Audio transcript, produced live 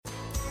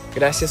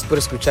Gracias por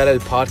escuchar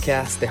el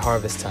podcast de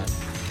Harvest Time.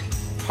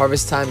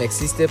 Harvest Time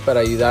existe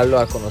para ayudarlo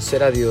a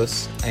conocer a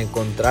Dios, a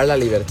encontrar la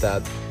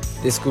libertad,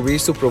 descubrir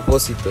su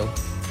propósito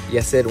y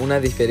hacer una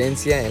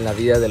diferencia en la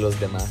vida de los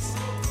demás.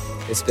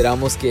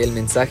 Esperamos que el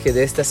mensaje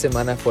de esta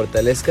semana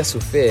fortalezca su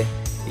fe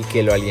y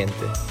que lo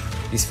aliente.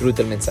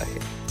 Disfruta el mensaje.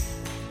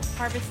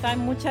 Harvest Time,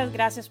 muchas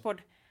gracias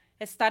por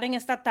estar en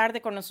esta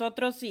tarde con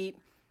nosotros, y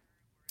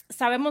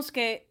sabemos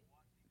que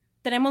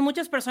tenemos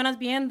muchas personas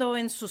viendo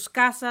en sus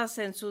casas,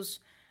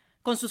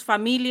 con sus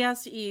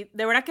familias, y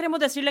de verdad queremos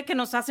decirle que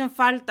nos hacen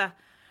falta,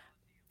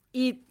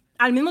 y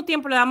al mismo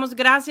tiempo le damos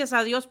gracias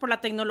a Dios por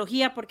la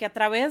tecnología, porque a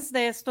través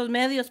de estos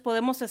medios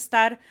podemos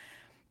estar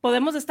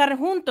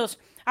juntos,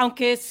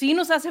 aunque sí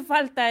nos hace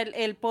falta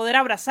el poder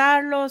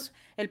abrazarlos,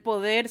 el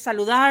poder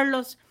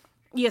saludarlos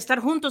y estar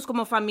juntos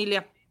como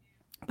familia.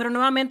 Pero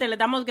nuevamente les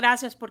damos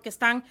gracias porque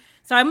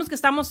sabemos que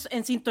estamos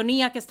en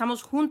sintonía, que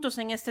estamos juntos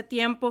en este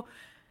tiempo.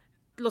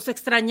 Los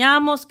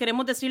extrañamos,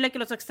 queremos decirle que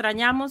los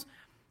extrañamos,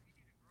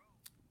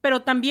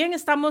 pero también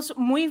estamos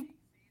muy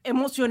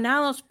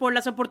emocionados por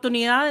las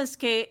oportunidades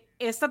que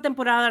esta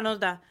temporada nos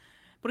da,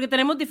 porque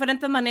tenemos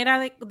diferentes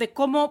maneras de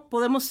cómo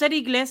podemos ser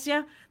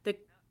iglesia,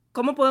 de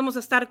cómo podemos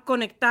estar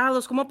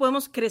conectados, cómo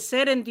podemos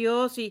crecer en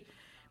Dios. Y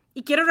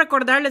quiero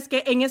recordarles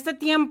que en este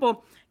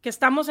tiempo que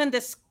estamos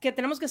que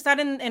tenemos que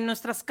estar en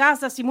nuestras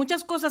casas, y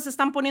muchas cosas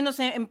están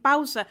poniéndose en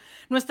pausa.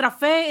 Nuestra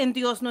fe en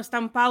Dios no está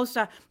en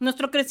pausa.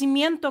 Nuestro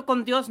crecimiento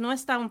con Dios no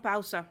está en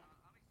pausa.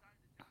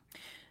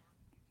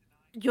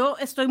 Yo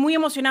estoy muy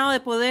emocionado de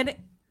poder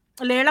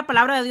leer la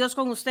palabra de Dios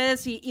con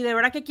ustedes, y de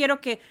verdad que quiero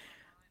que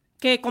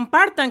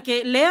compartan,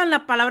 que lean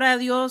la palabra de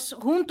Dios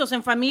juntos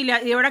en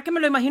familia. Y de verdad que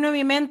me lo imagino en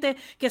mi mente,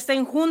 que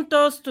estén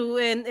juntos,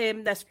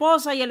 la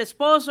esposa y el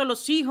esposo,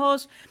 los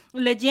hijos,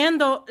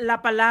 leyendo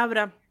la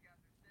palabra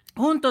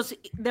juntos.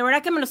 De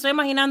verdad que me lo estoy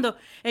imaginando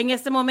en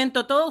este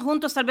momento, todos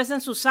juntos, tal vez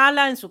en su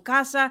sala, en su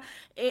casa,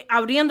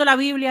 abriendo la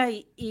Biblia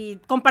y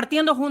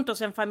compartiendo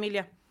juntos en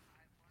familia.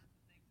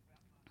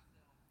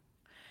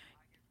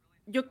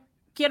 Yo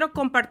quiero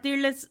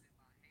compartirles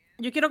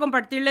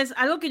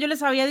algo que yo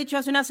les había dicho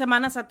hace unas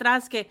semanas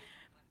atrás, que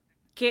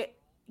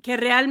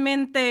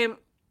realmente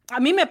a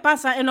mí me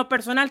pasa en lo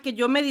personal, que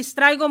yo me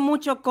distraigo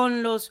mucho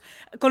con los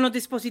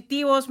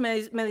dispositivos,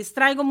 me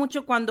distraigo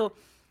mucho cuando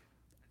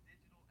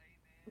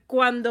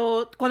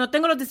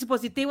tengo los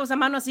dispositivos a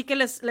mano, así que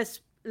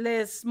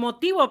les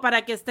motivo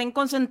para que estén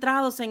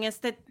concentrados en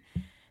este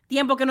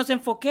tiempo, que nos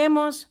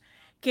enfoquemos,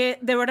 que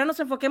de verdad nos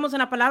enfoquemos en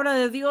la palabra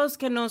de Dios,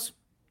 que nos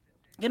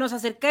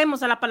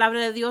acerquemos a la palabra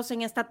de Dios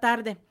en esta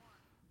tarde.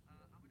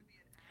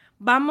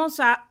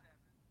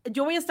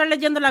 Yo voy a estar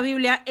leyendo la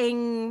Biblia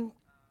en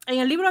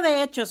el libro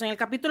de Hechos, en el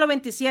capítulo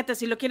 27,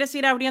 si lo quieres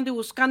ir abriendo y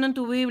buscando en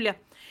tu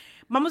Biblia.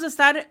 Vamos a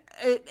estar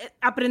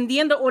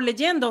aprendiendo o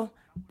leyendo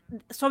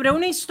sobre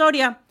una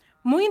historia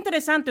muy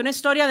interesante, una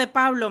historia de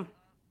Pablo.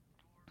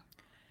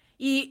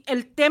 Y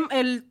el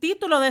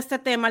título de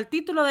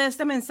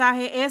este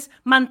mensaje es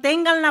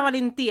Mantengan la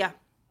valentía.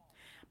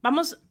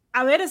 Vamos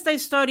a ver esta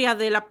historia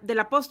del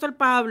apóstol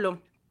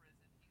Pablo.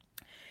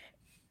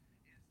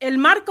 El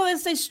marco de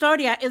esta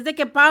historia es de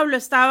que Pablo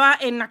estaba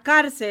en la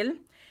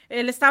cárcel,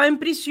 él estaba en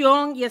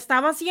prisión y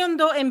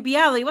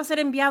iba a ser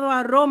enviado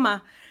a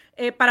Roma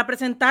para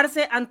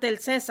presentarse ante el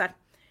César.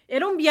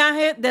 Era un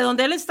viaje, de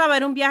donde él estaba,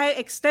 era un viaje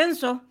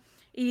extenso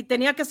y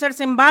tenía que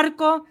hacerse en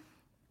barco.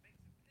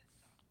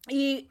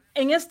 Y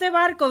en este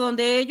barco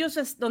donde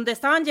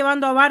estaban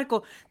llevando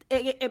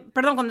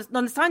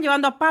donde estaban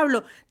llevando a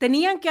Pablo,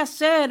 tenían que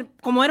hacer,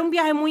 como era un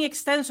viaje muy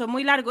extenso,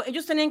 muy largo,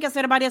 ellos tenían que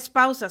hacer varias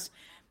pausas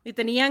y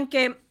tenían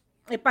que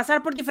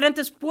pasar por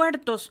diferentes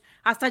puertos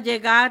hasta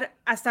llegar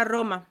hasta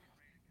Roma.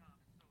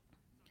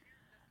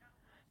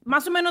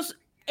 Más o menos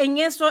en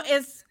eso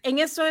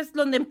es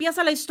donde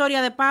empieza la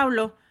historia de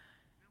Pablo.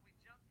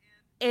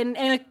 En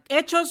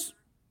Hechos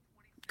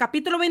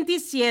capítulo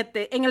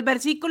 27, en el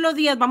versículo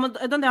 10,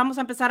 es donde vamos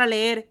a empezar a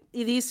leer,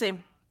 y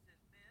dice,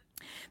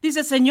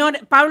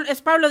 Señor,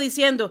 Pablo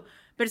diciendo,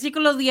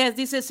 versículo 10,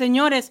 dice: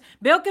 señores,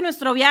 veo que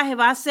nuestro viaje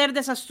va a ser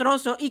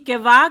desastroso y que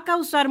va a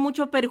causar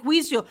mucho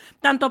perjuicio,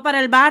 tanto para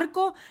el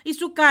barco y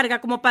su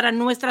carga como para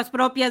nuestras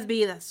propias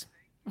vidas.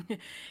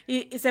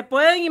 Y se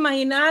pueden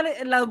imaginar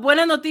las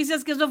buenas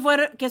noticias que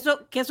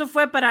eso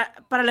fue para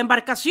la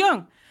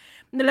embarcación.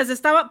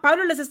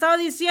 Pablo les estaba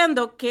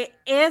diciendo que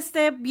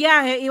este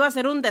viaje iba a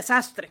ser un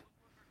desastre.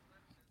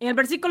 En el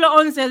versículo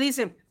 11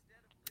 dice: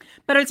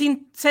 pero el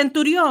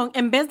centurión,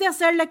 en vez de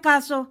hacerle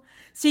caso,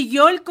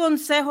 siguió el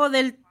consejo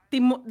del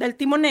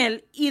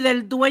timonel y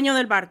del dueño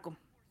del barco.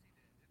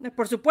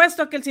 Por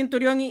supuesto que el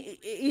centurión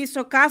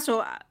hizo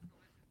caso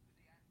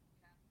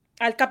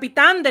al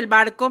capitán del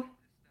barco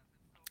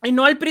y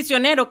no al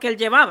prisionero que él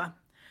llevaba.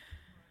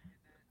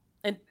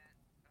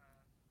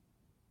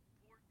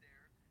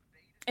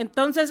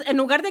 Entonces, en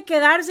lugar de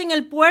quedarse en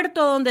el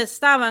puerto donde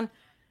estaban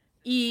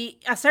y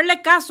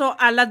hacerle caso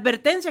a la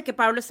advertencia que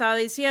Pablo estaba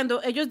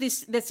diciendo, ellos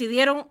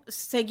decidieron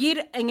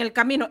seguir en el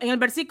camino. En el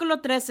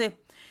versículo 13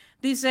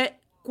 dice: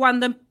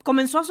 cuando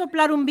comenzó a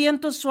soplar un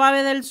viento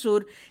suave del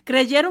sur,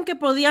 creyeron que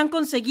podían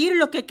conseguir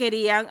lo que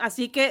querían,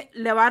 así que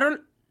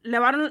levaron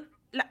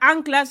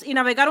anclas y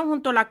navegaron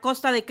junto a la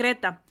costa de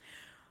Creta.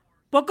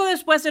 Poco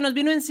después se nos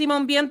vino encima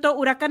un viento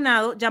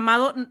huracanado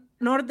llamado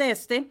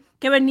nordeste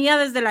que venía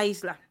desde la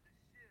isla.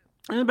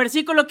 En el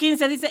versículo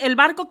 15 dice, el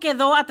barco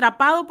quedó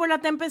atrapado por la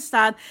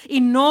tempestad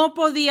y no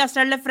podía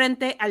hacerle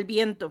frente al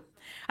viento.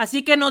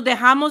 Así que nos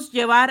dejamos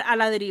llevar a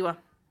la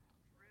deriva.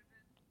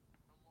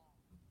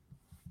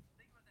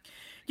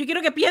 Yo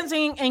quiero que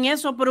piensen en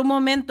eso por un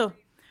momento,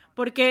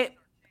 porque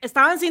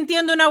estaban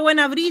sintiendo una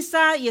buena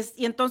brisa y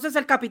entonces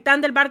el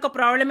capitán del barco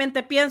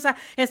probablemente piensa,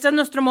 este es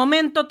nuestro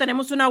momento,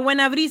 tenemos una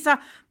buena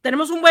brisa,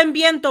 tenemos un buen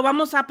viento,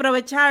 vamos a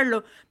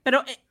aprovecharlo.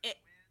 Pero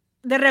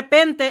de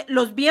repente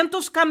los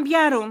vientos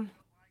cambiaron.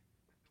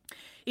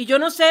 Y yo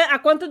no sé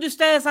a cuántos de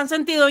ustedes han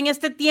sentido en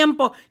este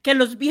tiempo que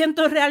los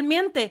vientos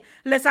realmente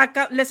les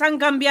han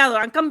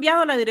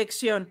cambiado la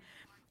dirección.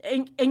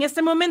 En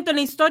este momento en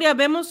la historia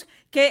vemos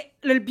que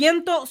el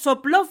viento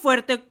sopló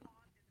fuerte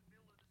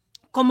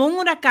como un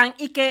huracán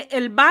y que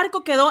el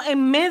barco quedó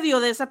en medio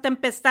de esa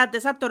tempestad, de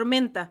esa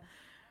tormenta.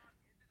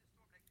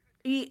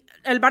 Y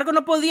el barco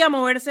no podía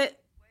moverse.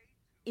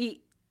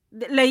 Y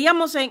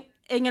leíamos en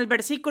el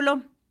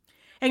versículo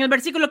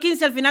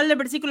 15, al final del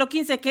versículo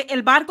 15, que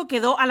el barco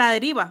quedó a la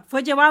deriva,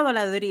 fue llevado a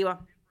la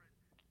deriva.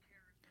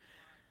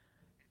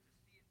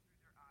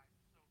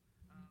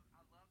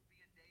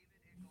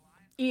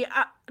 Y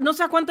no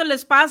sé a cuánto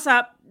les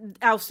pasa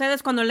a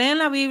ustedes cuando leen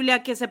la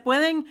Biblia que se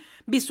pueden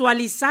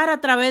visualizar a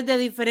través de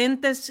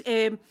diferentes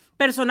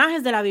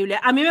personajes de la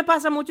Biblia. A mí me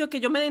pasa mucho que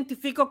yo me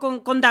identifico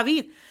con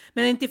David.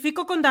 Me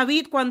identifico con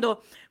David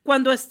cuando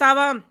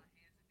estaba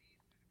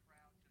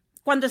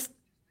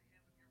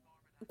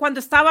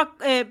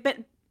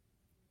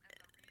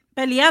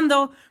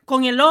peleando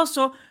con el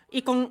oso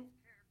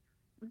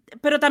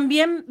pero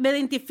también me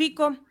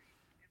identifico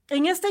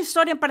en esta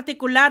historia en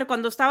particular,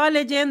 cuando estaba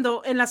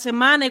leyendo en la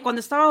semana y cuando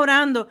estaba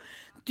orando,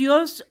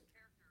 Dios,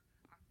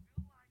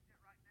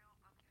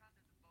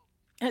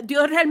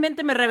 Dios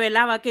realmente me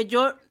revelaba que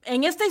yo,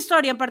 en esta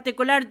historia en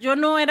particular, yo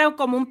no era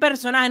como un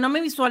personaje, no me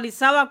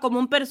visualizaba como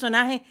un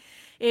personaje,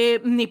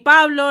 ni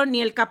Pablo,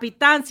 ni el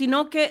capitán,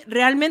 sino que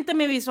realmente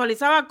me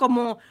visualizaba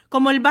como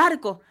el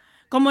barco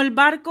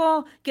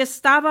que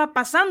estaba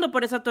pasando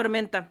por esa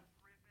tormenta.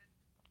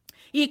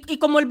 Y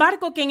como el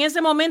barco que en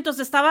ese momento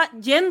se estaba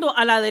yendo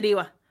a la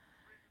deriva.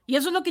 Y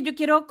eso es lo que yo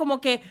quiero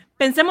como que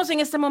pensemos en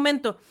este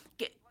momento,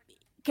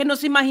 que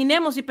nos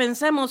imaginemos y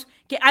pensemos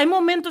que hay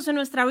momentos en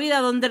nuestra vida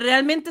donde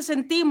realmente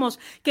sentimos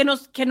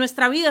que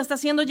nuestra vida está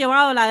siendo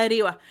llevada a la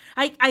deriva.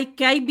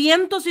 Hay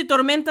vientos y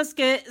tormentas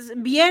que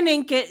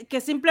vienen que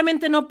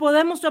simplemente no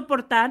podemos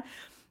soportar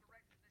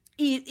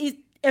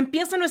y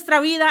empieza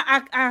nuestra vida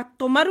a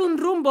tomar un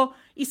rumbo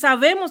y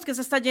sabemos que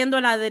se está yendo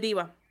a la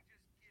deriva.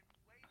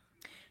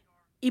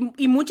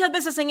 Y muchas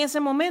veces en ese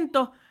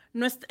momento,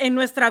 en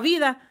nuestra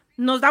vida,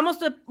 nos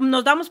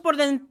damos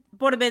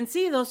por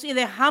vencidos y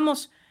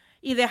dejamos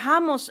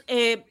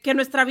que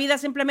nuestra vida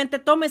simplemente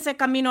tome ese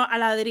camino a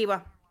la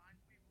deriva.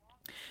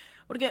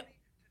 Porque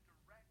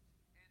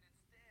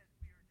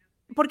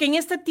en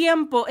este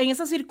tiempo, en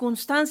esas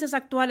circunstancias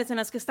actuales en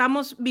las que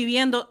estamos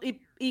viviendo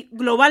y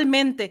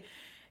globalmente,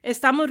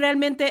 estamos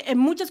realmente en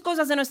muchas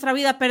cosas de nuestra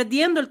vida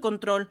perdiendo el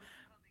control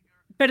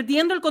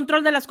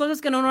de las cosas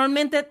que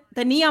normalmente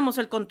teníamos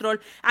el control.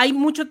 Hay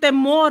mucho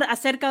temor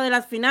acerca de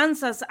las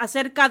finanzas,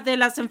 acerca de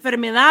las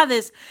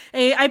enfermedades.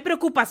 Hay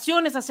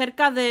preocupaciones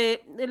acerca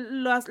de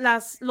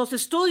los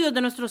estudios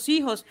de nuestros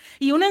hijos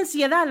y una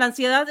ansiedad. La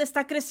ansiedad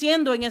está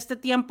creciendo en este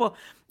tiempo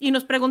y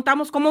nos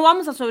preguntamos cómo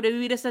vamos a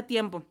sobrevivir este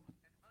tiempo.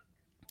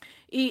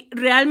 Y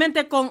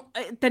realmente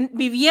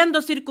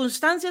viviendo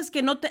circunstancias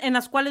en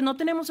las cuales no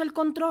tenemos el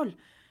control.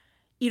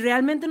 Y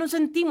realmente nos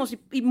sentimos,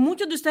 y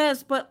muchos de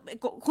ustedes, pues,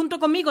 junto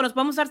conmigo, nos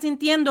vamos a estar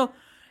sintiendo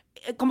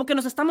como que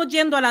nos estamos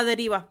yendo a la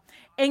deriva.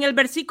 En el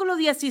versículo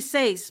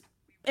 16,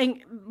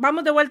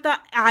 vamos de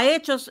vuelta a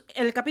Hechos,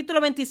 el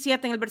capítulo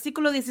 27, en el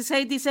versículo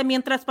 16 dice,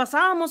 mientras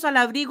pasábamos al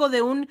abrigo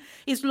de un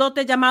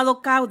islote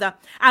llamado Cauda,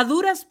 a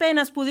duras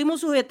penas pudimos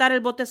sujetar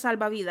el bote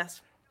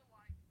salvavidas.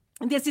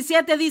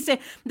 17 dice,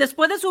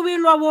 después de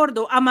subirlo a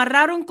bordo,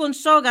 amarraron con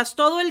sogas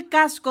todo el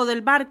casco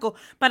del barco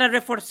para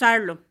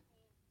reforzarlo.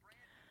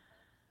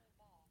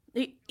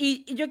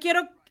 Y yo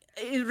quiero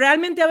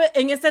realmente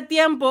en este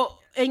tiempo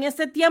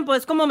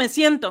es como me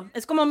siento,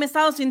 es como me he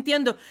estado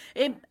sintiendo,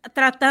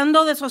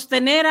 tratando de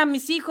sostener a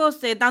mis hijos,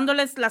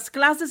 dándoles las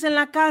clases en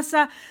la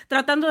casa,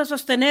 tratando de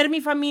sostener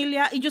mi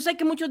familia. Y yo sé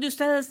que muchos de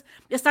ustedes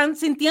están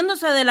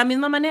sintiéndose de la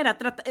misma manera,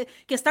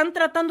 que están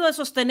tratando de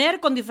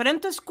sostener con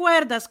diferentes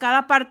cuerdas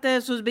cada parte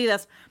de sus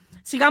vidas.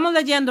 Sigamos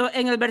leyendo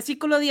en el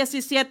versículo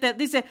 17,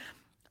 dice,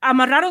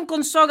 amarraron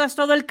con sogas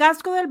todo el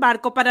casco del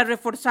barco para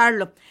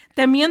reforzarlo,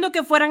 temiendo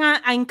que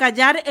fueran a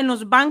encallar en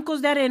los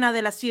bancos de arena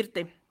de la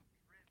Sirte.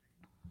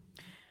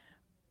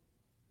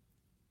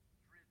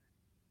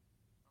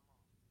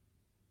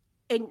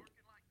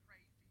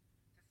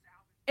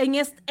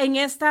 En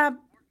esta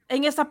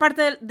en esta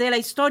parte de la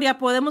historia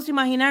podemos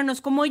imaginarnos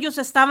cómo ellos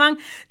estaban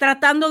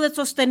tratando de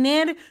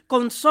sostener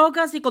con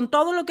sogas y con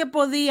todo lo que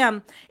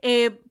podían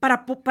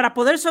para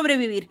poder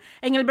sobrevivir.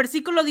 En el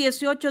versículo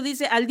 18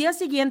 dice, al día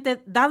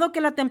siguiente, dado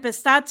que la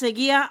tempestad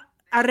seguía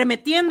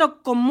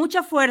arremetiendo con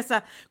mucha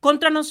fuerza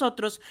contra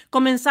nosotros,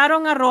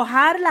 comenzaron a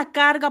arrojar la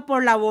carga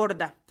por la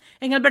borda.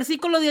 En el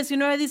versículo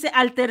 19 dice,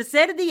 al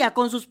tercer día,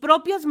 con sus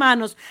propias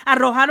manos,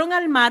 arrojaron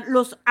al mar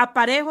los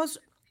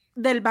aparejos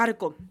del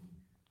barco.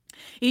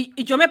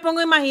 Y yo me pongo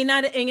a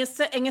imaginar en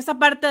esa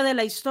parte de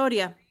la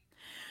historia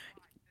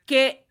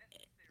que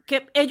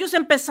ellos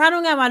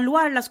empezaron a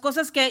evaluar las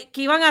cosas que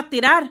iban a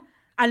tirar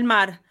al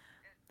mar.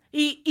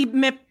 Y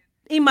me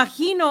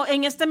imagino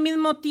en este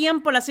mismo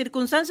tiempo las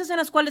circunstancias en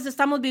las cuales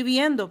estamos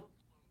viviendo.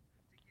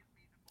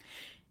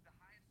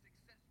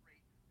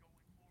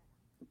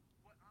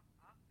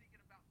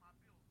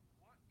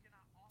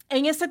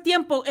 En este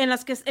tiempo, en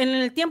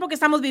el tiempo que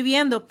estamos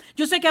viviendo,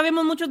 yo sé que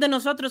habemos muchos de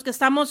nosotros que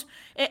estamos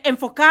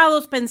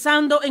enfocados,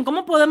 pensando en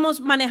cómo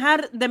podemos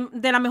manejar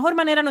de la mejor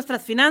manera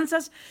nuestras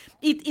finanzas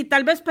y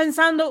tal vez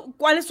pensando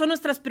cuáles son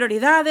nuestras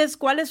prioridades,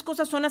 cuáles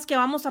cosas son las que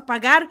vamos a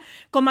pagar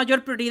con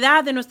mayor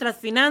prioridad de nuestras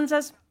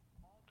finanzas.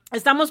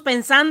 Estamos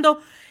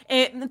pensando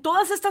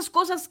todas estas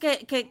cosas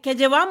que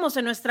llevamos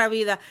en nuestra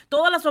vida,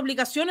 todas las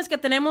obligaciones que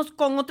tenemos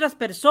con otras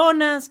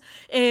personas,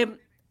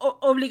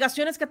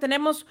 obligaciones que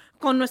tenemos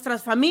con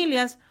nuestras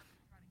familias,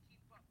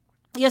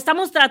 y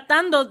estamos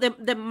tratando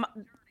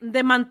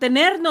de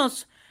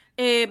mantenernos,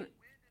 de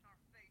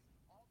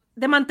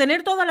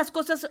mantener todas las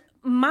cosas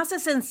más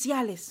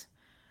esenciales.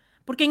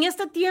 Porque en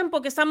este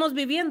tiempo que estamos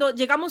viviendo,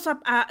 llegamos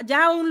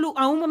ya a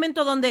un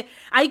momento donde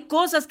hay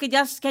cosas que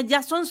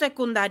ya son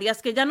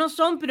secundarias, que ya no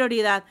son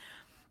prioridad.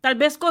 Tal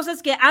vez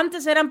cosas que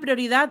antes eran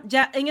prioridad,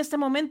 ya en este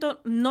momento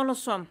no lo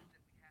son.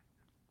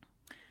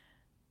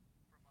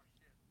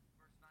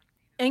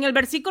 En el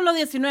versículo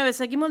 19,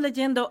 seguimos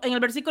leyendo, en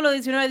el versículo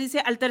 19 dice,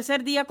 al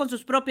tercer día con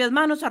sus propias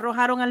manos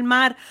arrojaron al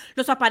mar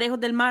los aparejos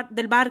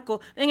del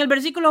barco. En el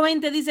versículo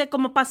 20 dice,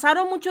 como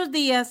pasaron muchos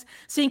días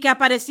sin que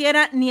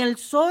apareciera ni el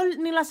sol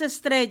ni las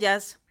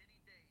estrellas,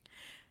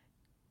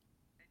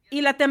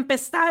 y la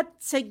tempestad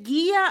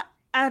seguía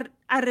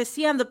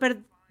arreciando,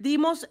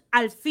 perdimos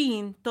al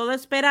fin toda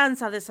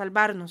esperanza de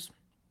salvarnos.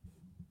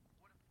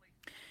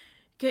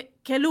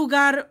 ¿Qué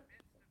lugar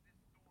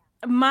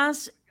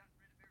más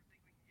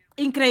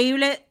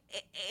increíble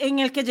en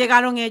el que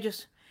llegaron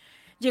ellos?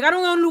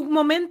 Llegaron a un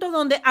momento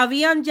donde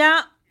habían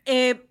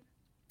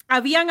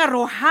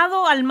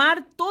arrojado al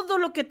mar todo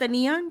lo que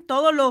tenían,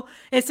 todo lo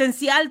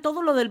esencial,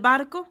 todo lo del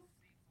barco.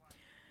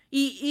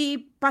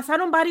 Y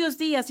pasaron varios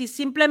días y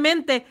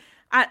simplemente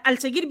al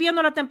seguir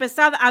viendo la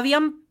tempestad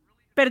habían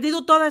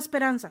perdido toda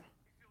esperanza.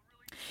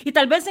 Y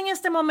tal vez en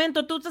este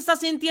momento tú te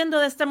estás sintiendo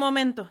de este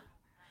momento.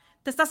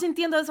 Te estás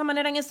sintiendo de esa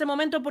manera en este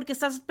momento porque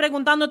estás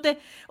preguntándote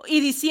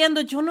y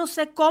diciendo, yo no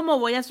sé cómo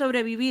voy a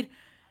sobrevivir.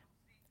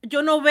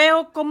 Yo no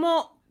veo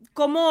cómo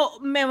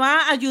me va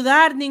a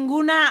ayudar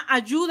ninguna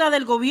ayuda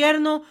del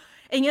gobierno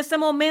en este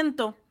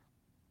momento.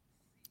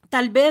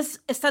 Tal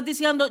vez estás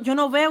diciendo, yo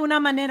no veo una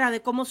manera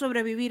de cómo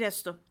sobrevivir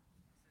esto.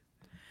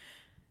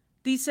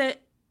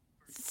 Dice,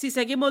 si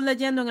seguimos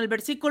leyendo en el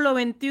versículo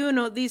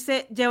 21,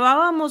 dice,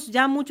 llevábamos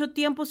ya mucho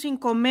tiempo sin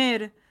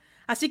comer.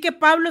 Así que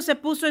Pablo se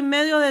puso en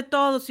medio de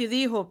todos y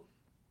dijo,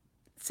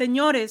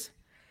 señores,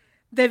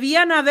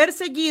 debían haber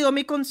seguido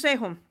mi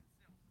consejo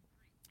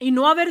y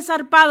no haber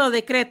zarpado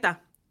de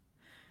Creta.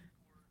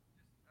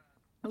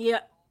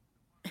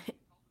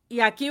 Y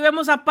aquí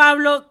vemos a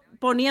Pablo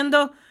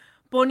poniendo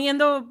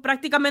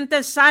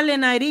prácticamente sal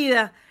en la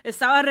herida.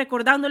 Estaba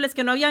recordándoles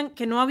que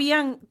no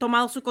habían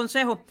tomado su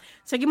consejo.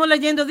 Seguimos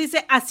leyendo,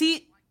 dice,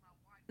 así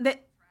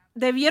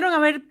debieron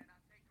haber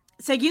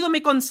seguido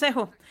mi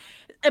consejo.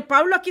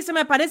 Pablo aquí se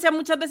me parece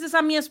muchas veces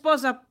a mi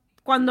esposa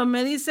cuando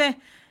me dice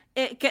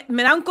que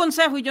me da un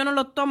consejo y yo no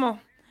lo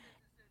tomo.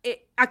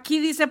 Aquí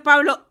dice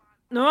Pablo,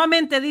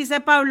 nuevamente dice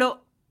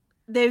Pablo,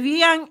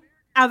 debían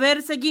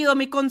haber seguido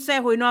mi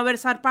consejo y no haber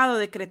zarpado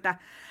de Creta.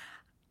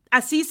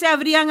 Así se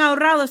habrían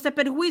ahorrado este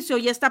perjuicio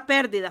y esta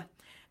pérdida.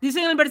 Dice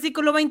en el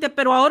versículo 20,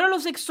 pero ahora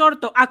los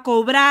exhorto a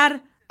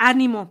cobrar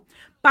ánimo.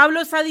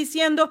 Pablo está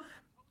diciendo,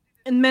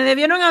 me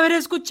debieron haber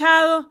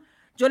escuchado.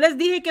 Yo les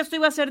dije que esto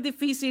iba a ser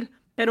difícil,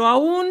 pero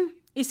aún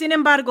y sin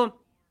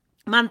embargo,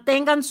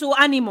 mantengan su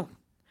ánimo.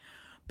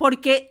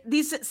 Porque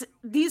dice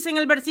en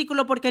el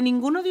versículo, porque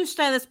ninguno de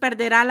ustedes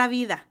perderá la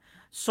vida,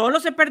 solo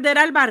se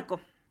perderá el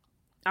barco.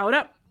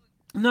 Ahora,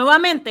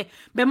 nuevamente,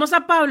 vemos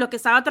a Pablo que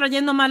estaba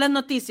trayendo malas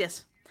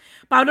noticias.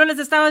 Pablo les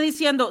estaba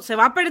diciendo, se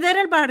va a perder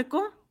el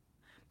barco,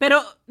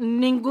 pero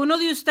ninguno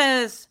de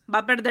ustedes va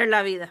a perder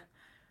la vida.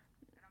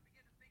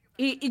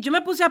 Y yo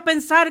me puse a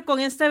pensar con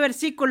este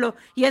versículo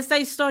y esta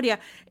historia.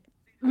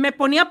 Me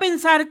ponía a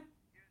pensar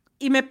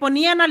y me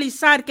ponía a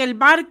analizar que el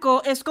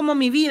barco es como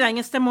mi vida en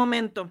este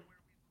momento.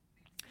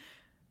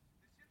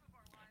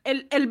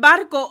 El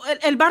barco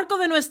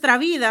de nuestra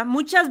vida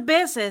muchas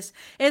veces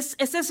es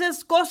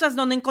esas cosas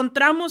donde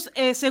encontramos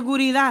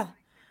seguridad.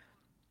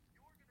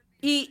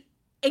 Y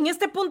en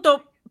este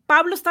punto,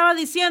 Pablo estaba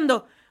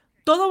diciendo,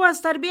 todo va a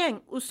estar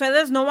bien,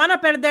 ustedes no van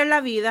a perder la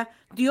vida,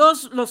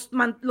 Dios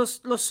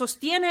los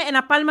sostiene en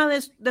la palma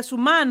de su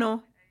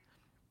mano.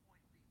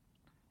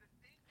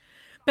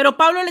 Pero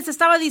Pablo les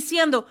estaba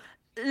diciendo,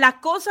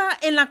 la cosa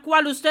en la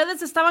cual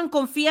ustedes estaban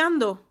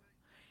confiando,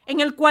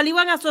 en el cual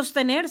iban a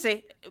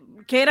sostenerse,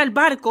 que era el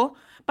barco,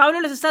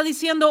 Pablo les está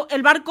diciendo,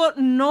 el barco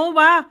no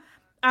va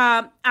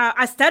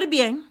a estar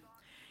bien.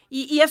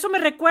 Y eso me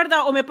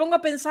recuerda o me pongo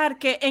a pensar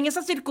que en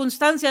esas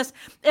circunstancias,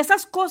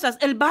 esas cosas,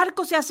 el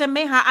barco se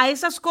asemeja a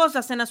esas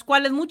cosas en las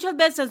cuales muchas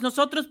veces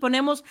nosotros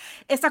ponemos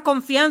esa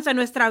confianza en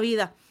nuestra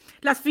vida.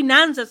 Las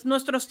finanzas,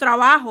 nuestros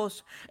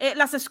trabajos,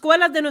 las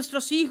escuelas de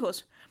nuestros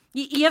hijos.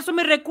 Y eso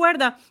me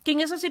recuerda que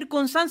en esas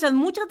circunstancias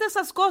muchas de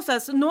esas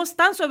cosas no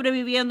están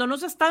sobreviviendo, no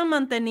se están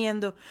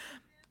manteniendo.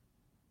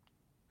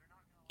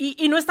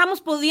 Y no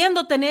estamos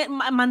pudiendo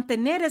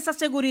mantener esa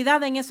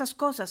seguridad en esas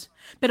cosas.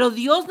 Pero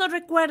Dios nos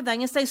recuerda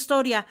en esta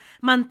historia,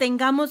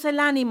 mantengamos el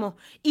ánimo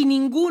y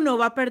ninguno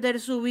va a perder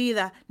su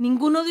vida.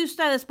 Ninguno de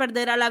ustedes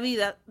perderá la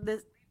vida,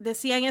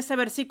 decía en ese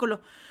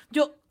versículo.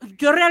 Yo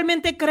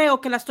realmente creo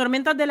que las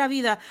tormentas de la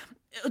vida,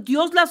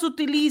 Dios las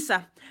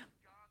utiliza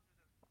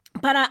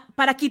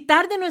para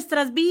quitar de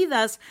nuestras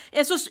vidas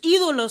esos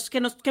ídolos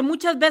que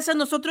muchas veces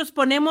nosotros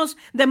ponemos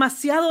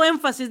demasiado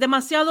énfasis,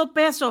 demasiado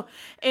peso,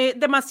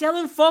 demasiado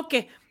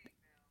enfoque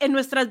en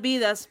nuestras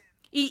vidas.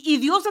 Y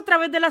Dios a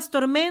través de las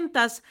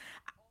tormentas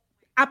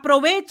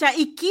aprovecha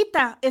y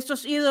quita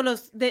esos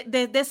ídolos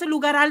de ese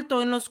lugar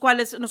alto en los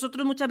cuales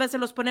nosotros muchas veces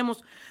los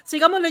ponemos.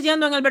 Sigamos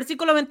leyendo en el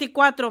versículo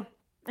 24.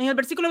 En el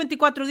versículo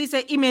 24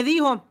 dice, y me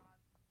dijo...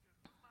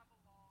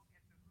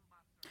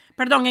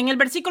 Perdón, en el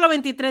versículo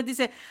 23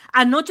 dice,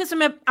 anoche se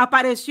me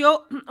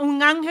apareció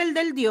un ángel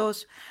del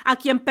Dios a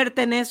quien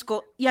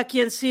pertenezco y a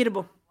quien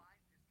sirvo.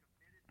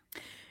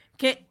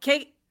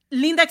 Qué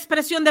linda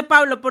expresión de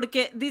Pablo,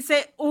 porque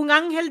dice un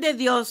ángel de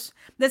Dios,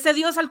 de ese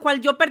Dios al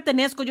cual yo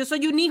pertenezco. Yo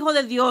soy un hijo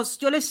de Dios,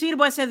 yo le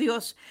sirvo a ese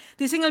Dios.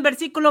 Dice en el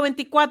versículo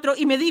 24,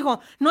 y me dijo,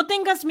 no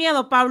tengas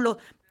miedo, Pablo.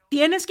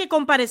 Tienes que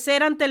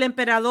comparecer ante el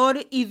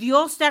emperador y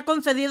Dios te ha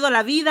concedido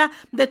la vida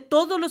de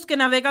todos los que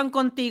navegan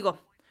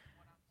contigo.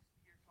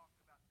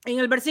 En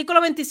el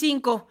versículo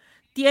 25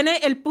 tiene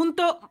el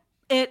punto,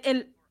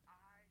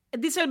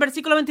 dice el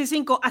versículo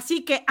 25,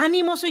 así que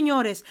ánimo,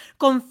 señores,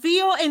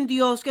 confío en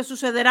Dios que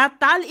sucederá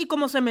tal y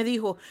como se me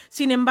dijo.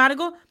 Sin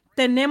embargo,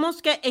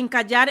 tenemos que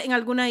encallar en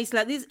alguna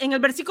isla. En el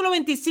versículo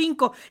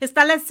 25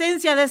 está la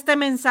esencia de este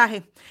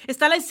mensaje.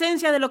 Está la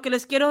esencia de lo que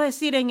les quiero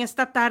decir en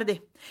esta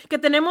tarde. Que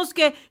tenemos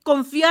que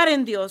confiar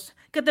en Dios,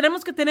 que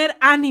tenemos que tener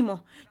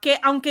ánimo, que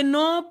aunque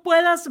no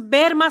puedas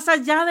ver más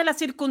allá de las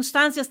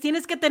circunstancias,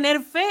 tienes que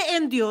tener fe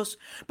en Dios,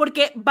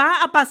 porque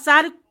va a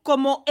pasar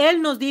como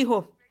Él nos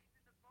dijo.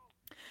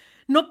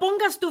 No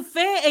pongas tu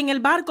fe en el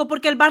barco,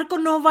 porque el barco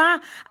no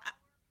va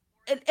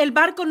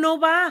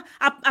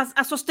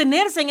a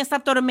sostenerse en esta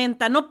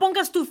tormenta. No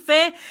pongas tu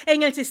fe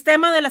en el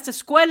sistema de las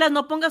escuelas,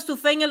 no pongas tu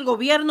fe en el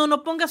gobierno,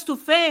 no pongas tu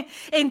fe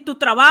en tu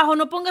trabajo,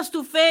 no pongas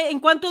tu fe en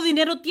cuánto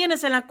dinero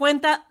tienes en la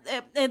cuenta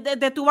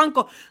de tu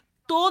banco.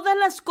 Todas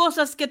las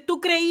cosas que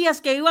tú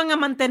creías que iban a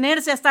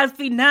mantenerse hasta el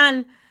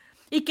final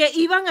y que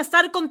iban a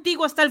estar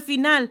contigo hasta el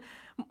final,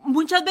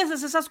 muchas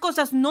veces esas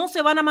cosas no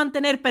se van a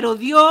mantener, pero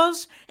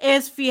Dios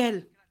es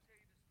fiel.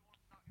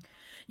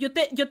 Yo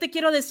te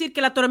quiero decir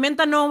que la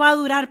tormenta no va a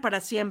durar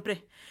para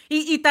siempre.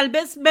 Y tal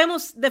vez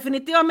vemos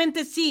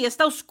definitivamente, sí,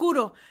 está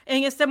oscuro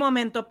en este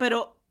momento,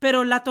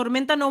 pero la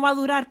tormenta no va a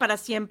durar para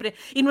siempre.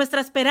 Y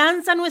nuestra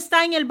esperanza no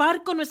está en el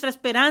barco, nuestra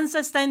esperanza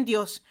está en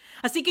Dios.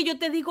 Así que yo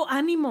te digo,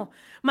 ánimo,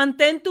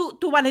 mantén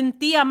tu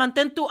valentía,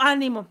 mantén tu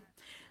ánimo.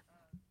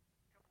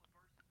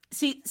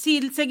 Si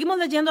seguimos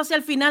leyendo hacia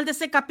el final de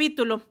ese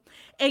capítulo,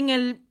 en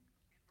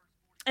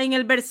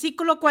el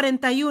versículo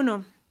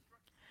 41,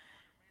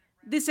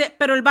 dice,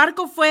 pero el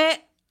barco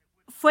fue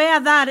a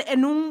dar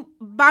en un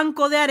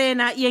banco de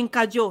arena y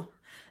encalló.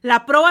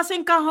 La proa se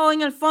encajó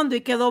en el fondo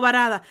y quedó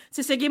varada.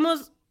 Si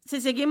seguimos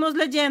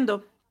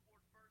leyendo,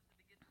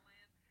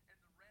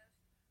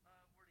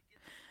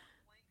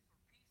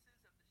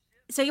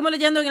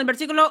 en el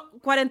versículo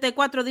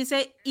 44,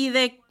 dice,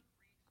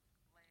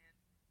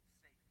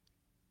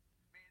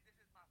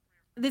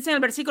 dice en el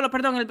versículo,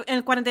 perdón, en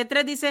el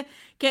 43 dice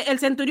que el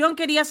centurión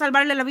quería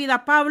salvarle la vida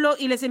a Pablo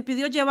y les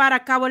impidió llevar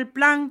a cabo el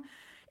plan.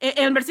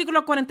 En el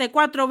versículo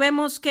 44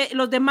 vemos que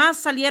los demás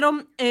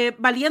salieron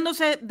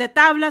valiéndose de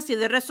tablas y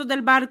de restos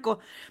del barco.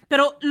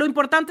 Pero lo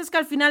importante es que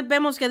al final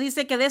vemos que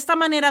dice que de esta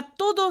manera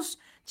todos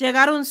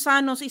llegaron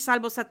sanos y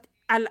salvos a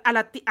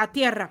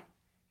tierra.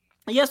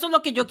 Y eso es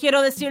lo que yo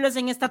quiero decirles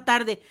en esta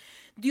tarde.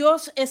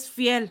 Dios es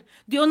fiel.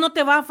 Dios no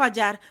te va a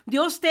fallar.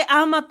 Dios te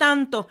ama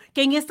tanto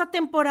que en esta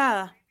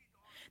temporada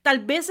tal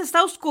vez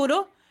está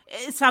oscuro.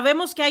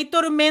 Sabemos que hay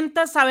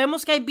tormentas,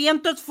 sabemos que hay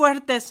vientos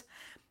fuertes.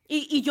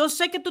 Y yo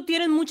sé que tú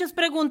tienes muchas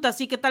preguntas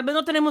y que tal vez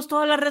no tenemos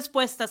todas las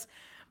respuestas.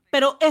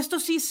 Pero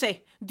esto sí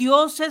sé,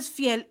 Dios es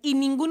fiel y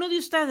ninguno de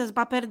ustedes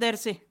va a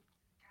perderse.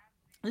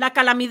 La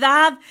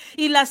calamidad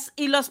y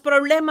los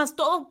problemas,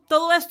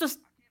 todo esto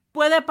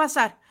puede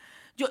pasar.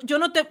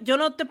 Yo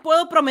no te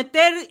puedo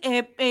prometer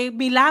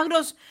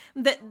milagros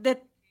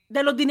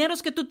de los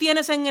dineros que tú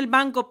tienes en el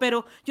banco,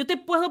 pero yo te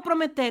puedo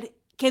prometer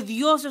que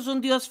Dios es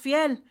un Dios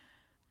fiel,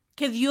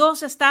 que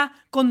Dios está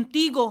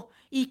contigo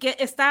y que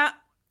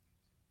está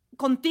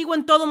contigo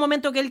en todo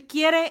momento, que Él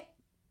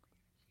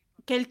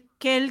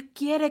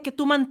quiere que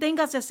tú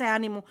mantengas ese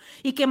ánimo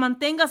y que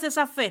mantengas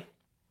esa fe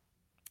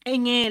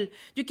en Él.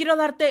 Yo quiero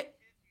darte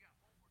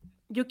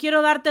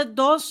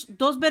dos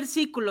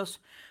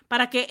versículos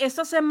para que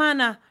esta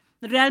semana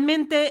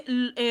realmente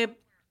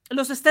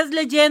los estés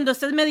leyendo,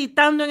 estés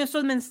meditando en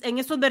estos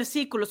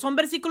versículos. Son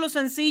versículos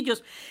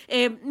sencillos.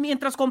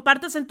 Mientras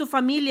compartes en tu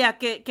familia,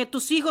 que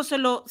tus hijos se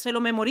lo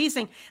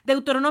memoricen.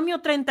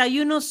 Deuteronomio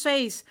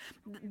 31:6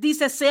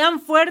 dice: sean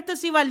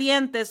fuertes y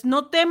valientes,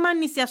 no teman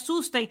ni se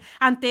asusten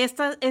ante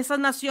esas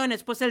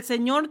naciones, pues el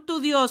Señor tu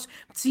Dios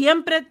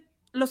siempre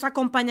los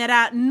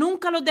acompañará,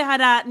 nunca los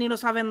dejará ni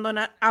los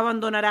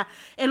abandonará.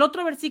 El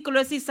otro versículo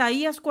es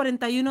Isaías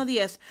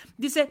 41:10.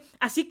 Dice: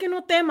 así que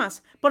no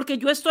temas, porque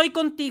yo estoy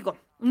contigo.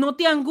 No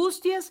te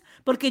angusties,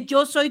 porque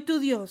yo soy tu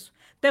Dios.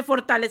 Te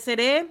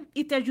fortaleceré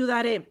y te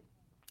ayudaré.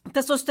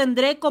 Te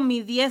sostendré con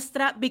mi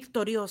diestra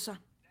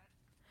victoriosa.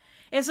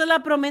 Esa es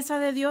la promesa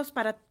de Dios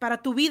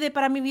para tu vida y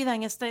para mi vida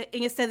en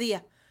este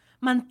día.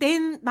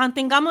 Mantén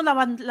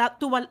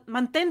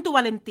tu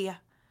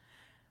valentía.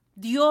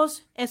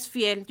 Dios es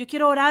fiel. Yo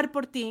quiero orar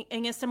por ti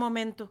en este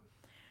momento.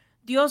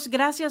 Dios,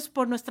 gracias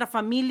por nuestra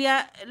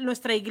familia,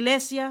 nuestra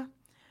iglesia.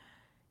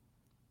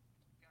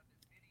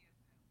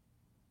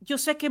 Yo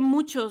sé que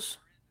muchos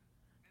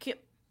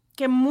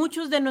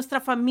de nuestra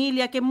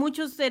familia, que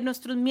muchos de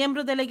nuestros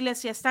miembros de la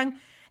iglesia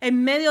están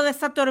en medio de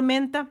esta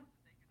tormenta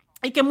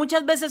y que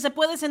muchas veces se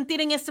puede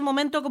sentir en este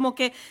momento como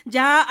que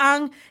ya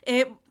han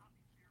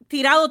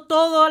tirado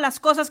todas las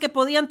cosas que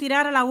podían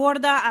tirar a la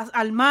borda,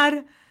 al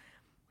mar.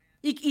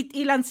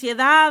 Y la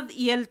ansiedad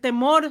y el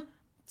temor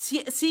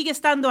sigue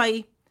estando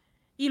ahí.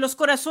 Y los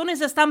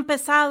corazones están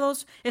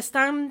pesados,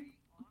 están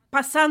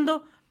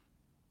pasando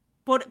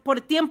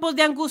por tiempos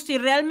de angustia y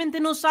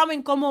realmente no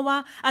saben cómo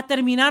va a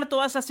terminar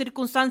toda esa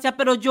circunstancia.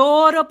 Pero yo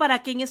oro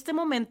para que en este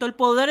momento el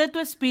poder de tu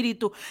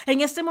espíritu,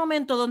 en este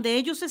momento donde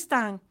ellos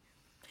están,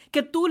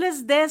 que tú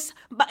les des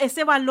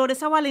ese valor,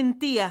 esa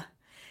valentía,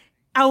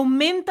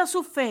 aumenta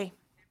su fe,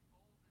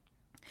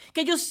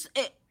 que ellos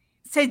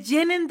se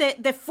llenen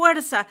de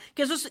fuerza,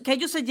 que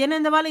ellos se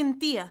llenen de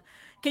valentía,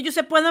 que ellos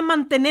se puedan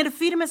mantener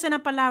firmes en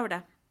la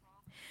palabra.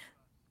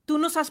 Tú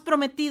nos has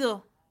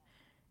prometido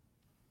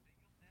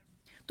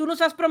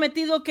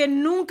que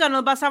nunca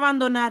nos vas a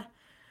abandonar.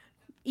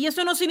 Y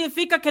eso no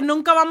significa que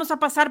nunca vamos a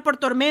pasar por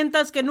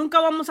tormentas, que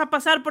nunca vamos a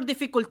pasar por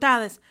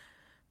dificultades.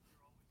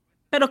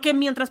 Pero que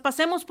mientras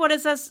pasemos por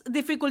esas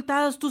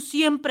dificultades, tú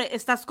siempre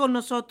estás con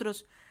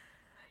nosotros.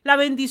 La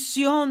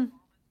bendición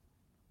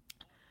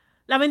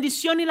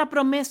y la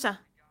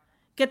promesa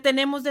que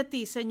tenemos de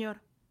ti,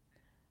 Señor.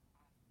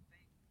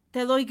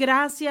 Te doy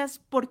gracias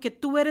porque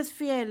tú eres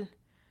fiel.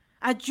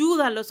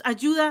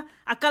 Ayuda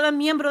a cada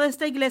miembro de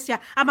esta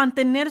iglesia a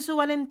mantener su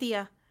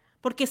valentía,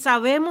 porque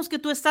sabemos que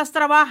tú estás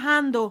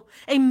trabajando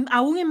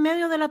aún en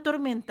medio de la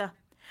tormenta.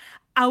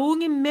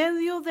 Aún en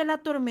medio de la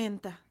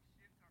tormenta.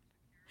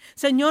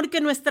 Señor,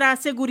 que nuestra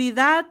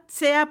seguridad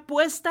sea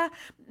puesta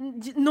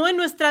no en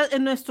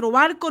nuestro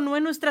barco, no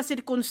en nuestras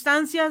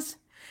circunstancias,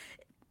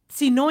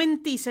 sino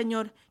en ti,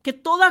 Señor. Que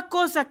toda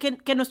cosa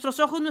que nuestros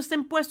ojos no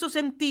estén puestos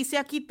en ti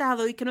sea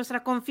quitado y que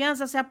nuestra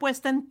confianza sea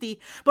puesta en ti.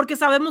 Porque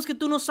sabemos que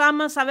tú nos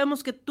amas,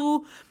 sabemos que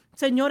tú,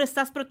 Señor,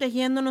 estás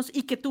protegiéndonos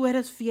y que tú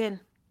eres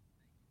fiel.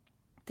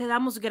 Te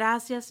damos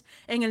gracias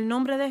en el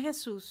nombre de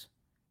Jesús.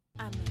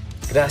 Amén.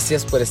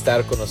 Gracias por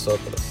estar con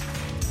nosotros.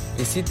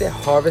 Visite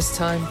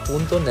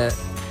harvesttime.net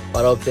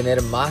para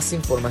obtener más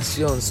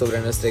información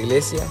sobre nuestra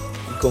iglesia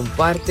y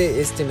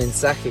comparte este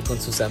mensaje con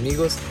sus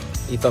amigos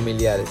y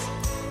familiares.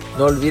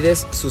 No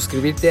olvides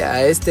suscribirte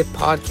a este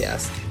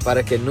podcast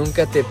para que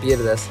nunca te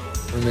pierdas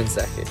un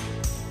mensaje.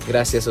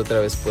 Gracias otra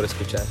vez por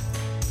escuchar.